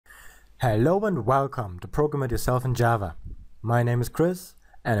Hello and welcome to Program It Yourself in Java. My name is Chris,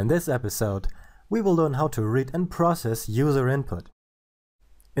 and in this episode we will learn how to read and process user input.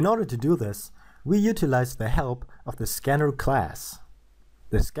 In order to do this, we utilize the help of the scanner class.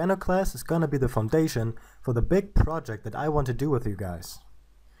 The scanner class is gonna be the foundation for the big project that I want to do with you guys.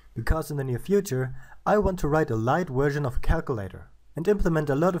 Because in the near future, I want to write a light version of a calculator and implement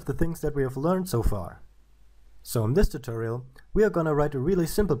a lot of the things that we have learned so far. So in this tutorial, we are gonna write a really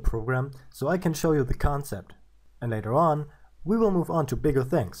simple program so I can show you the concept. And later on, we will move on to bigger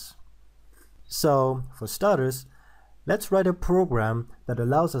things. So, for starters, let's write a program that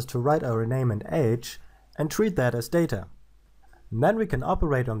allows us to write our name and age and treat that as data. And then we can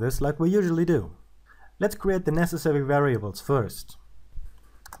operate on this like we usually do. Let's create the necessary variables first.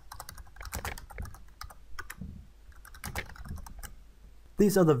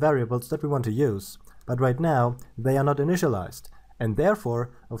 These are the variables that we want to use. But right now, they are not initialized, and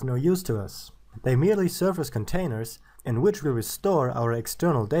therefore of no use to us. They merely serve as containers in which we restore our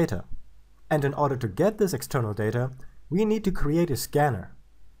external data. And in order to get this external data, we need to create a scanner.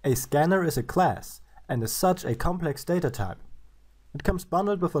 A scanner is a class, and as such a complex data type. It comes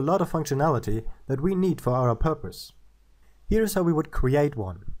bundled with a lot of functionality that we need for our purpose. Here's how we would create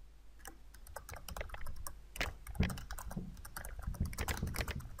one.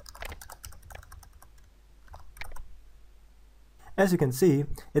 As you can see,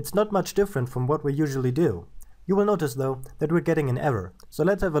 it's not much different from what we usually do. You will notice though that we're getting an error, so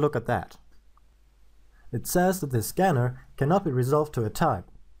let's have a look at that. It says that the scanner cannot be resolved to a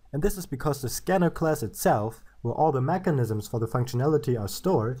type, and this is because the scanner class itself, where all the mechanisms for the functionality are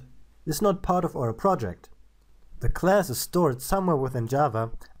stored, is not part of our project. The class is stored somewhere within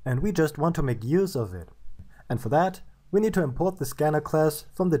Java, and we just want to make use of it. And for that, we need to import the scanner class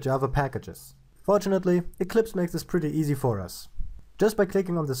from the Java packages. Fortunately, Eclipse makes this pretty easy for us. Just by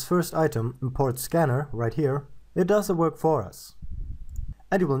clicking on this first item, import scanner, right here, it does the work for us.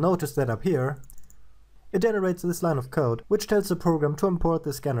 And you will notice that up here, it generates this line of code which tells the program to import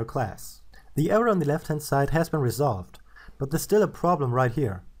the scanner class. The error on the left hand side has been resolved, but there's still a problem right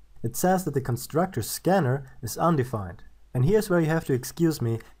here. It says that the constructor scanner is undefined. And here's where you have to excuse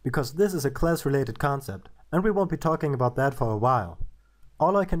me, because this is a class related concept, and we won't be talking about that for a while.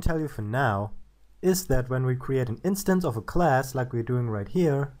 All I can tell you for now is that when we create an instance of a class like we're doing right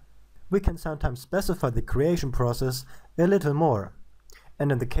here, we can sometimes specify the creation process a little more.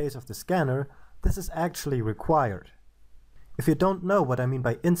 And in the case of the scanner, this is actually required. If you don't know what I mean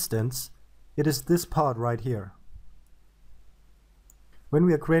by instance, it is this part right here. When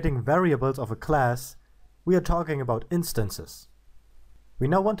we are creating variables of a class, we are talking about instances. We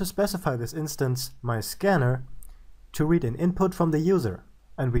now want to specify this instance, myScanner, to read an input from the user.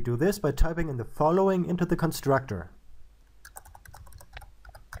 And we do this by typing in the following into the constructor.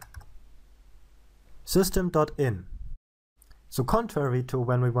 System.in. So contrary to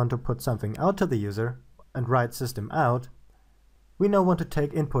when we want to put something out to the user and write system out, we now want to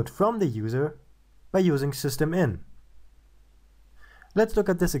take input from the user by using SystemIn. Let's look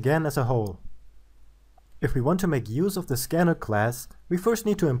at this again as a whole. If we want to make use of the scanner class, we first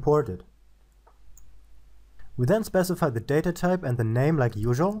need to import it. We then specify the data type and the name like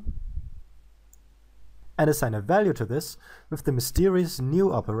usual, and assign a value to this with the mysterious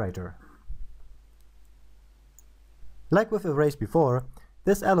new operator. Like with arrays before,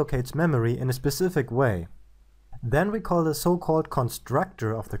 this allocates memory in a specific way. Then we call the so-called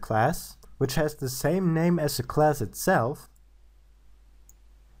constructor of the class, which has the same name as the class itself,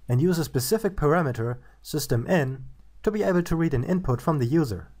 and use a specific parameter, SystemIn, to be able to read an input from the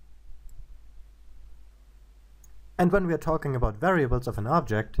user. And when we are talking about variables of an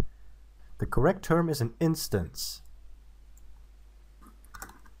object, the correct term is an instance.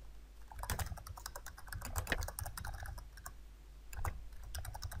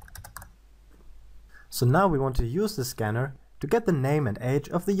 So now we want to use the scanner to get the name and age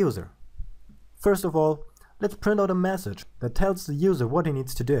of the user. First of all, let's print out a message that tells the user what he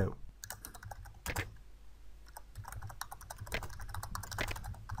needs to do.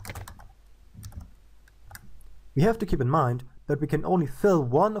 We have to keep in mind that we can only fill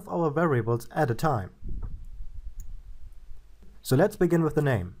one of our variables at a time. So let's begin with the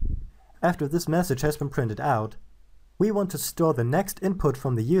name. After this message has been printed out, we want to store the next input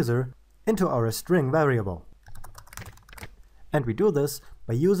from the user into our string variable. And we do this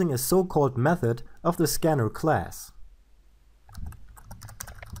by using a so-called method of the scanner class.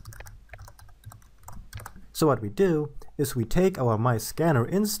 So what we do is we take our myScanner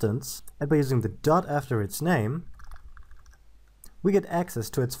instance, and by using the dot after its name, we get access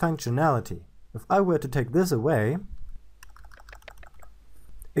to its functionality. If I were to take this away,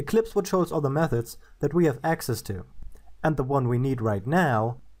 Eclipse would show us all the methods that we have access to, and the one we need right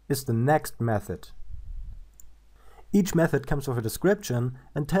now is the next method. Each method comes with a description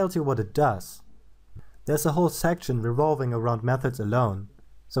and tells you what it does. There's a whole section revolving around methods alone,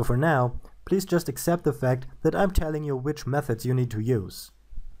 so for now, please just accept the fact that I'm telling you which methods you need to use.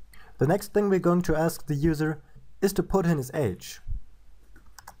 The next thing we're going to ask the user is to put in his age.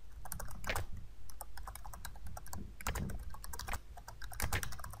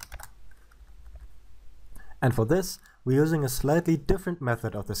 And for this, we're using a slightly different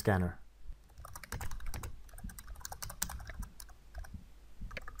method of the scanner.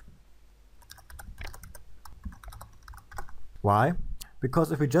 Why?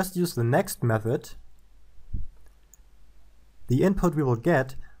 Because if we just use the next method, the input we will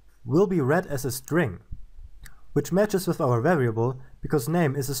get will be read as a string, which matches with our variable because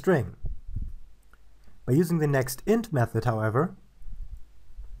name is a string. By using the nextInt method, however,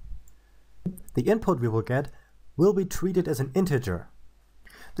 the input we will get will be treated as an integer.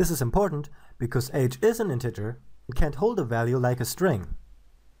 This is important because age is an integer and can't hold a value like a string.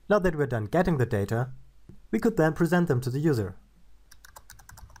 Now that we're done getting the data, we could then present them to the user.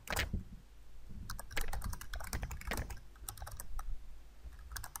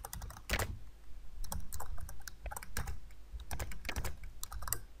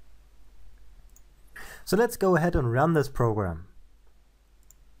 So let's go ahead and run this program.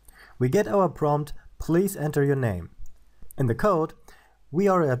 We get our prompt, please enter your name. In the code, we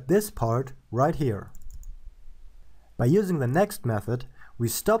are at this part right here. By using the next method, we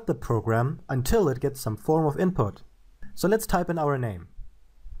stop the program until it gets some form of input. So let's type in our name.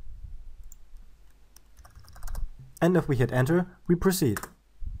 And if we hit enter, we proceed.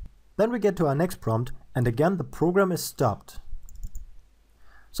 Then we get to our next prompt, and again the program is stopped.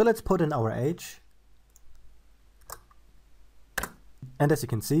 So let's put in our age. And as you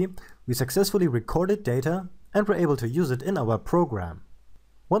can see, we successfully recorded data and were able to use it in our program.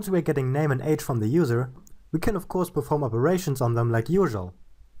 Once we are getting name and age from the user, we can of course perform operations on them like usual.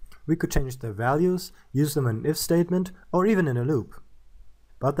 We could change their values, use them in an if statement, or even in a loop.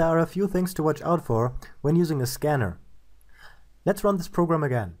 But there are a few things to watch out for when using a scanner. Let's run this program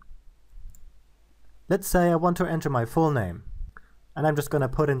again. Let's say I want to enter my full name, and I'm just gonna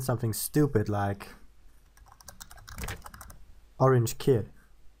put in something stupid like Orange Kid.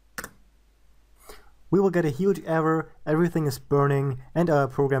 We will get a huge error, everything is burning, and our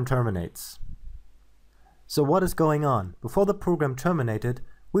program terminates. So what is going on? Before the program terminated,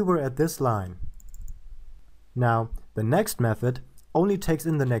 we were at this line. Now, the next method only takes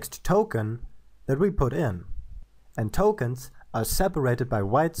in the next token that we put in. And tokens are separated by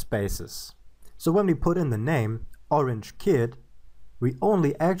white spaces. So when we put in the name, Orange Kid, we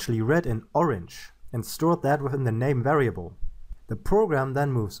only actually read in orange and stored that within the name variable. The program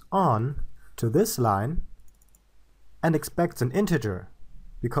then moves on to this line and expects an integer,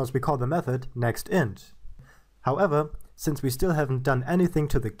 because we call the method nextInt. However, since we still haven't done anything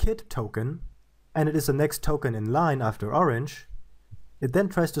to the kid token, and it is the next token in line after orange, it then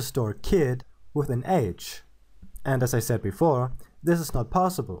tries to store kid with an age. And as I said before, this is not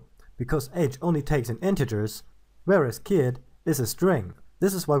possible, because age only takes in integers, whereas kid is a string.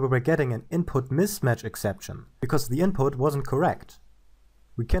 This is why we were getting an input mismatch exception, because the input wasn't correct.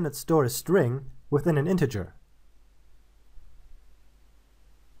 We cannot store a string within an integer.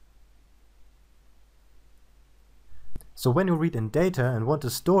 So when you read in data and want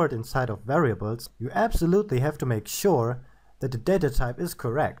to store it inside of variables, you absolutely have to make sure that the data type is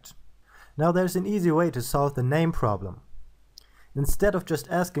correct. Now there's an easy way to solve the name problem. Instead of just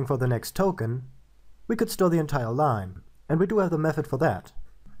asking for the next token, we could store the entire line. And we do have the method for that.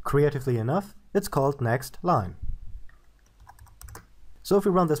 Creatively enough, it's called nextLine. So if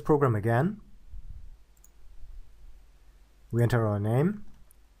we run this program again, we enter our name,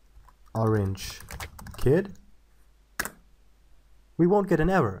 Orange Kid, we won't get an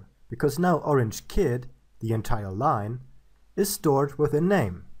error, because now Orange Kid, the entire line, is stored within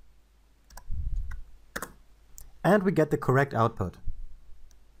name. And we get the correct output.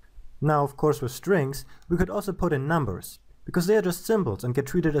 Now, of course, with strings, we could also put in numbers, because they are just symbols and get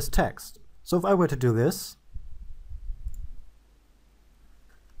treated as text. So if I were to do this,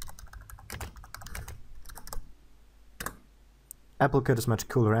 AppleKit is much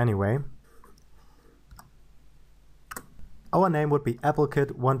cooler anyway. Our name would be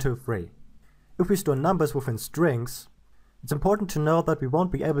AppleKit123. If we store numbers within strings, it's important to know that we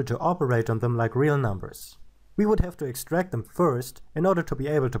won't be able to operate on them like real numbers. We would have to extract them first in order to be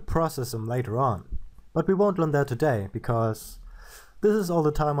able to process them later on. But we won't learn that today, because this is all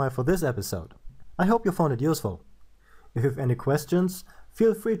the time I have for this episode. I hope you found it useful. If you have any questions,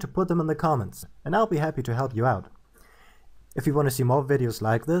 feel free to put them in the comments, and I'll be happy to help you out. If you want to see more videos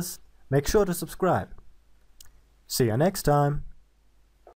like this, make sure to subscribe. See you next time!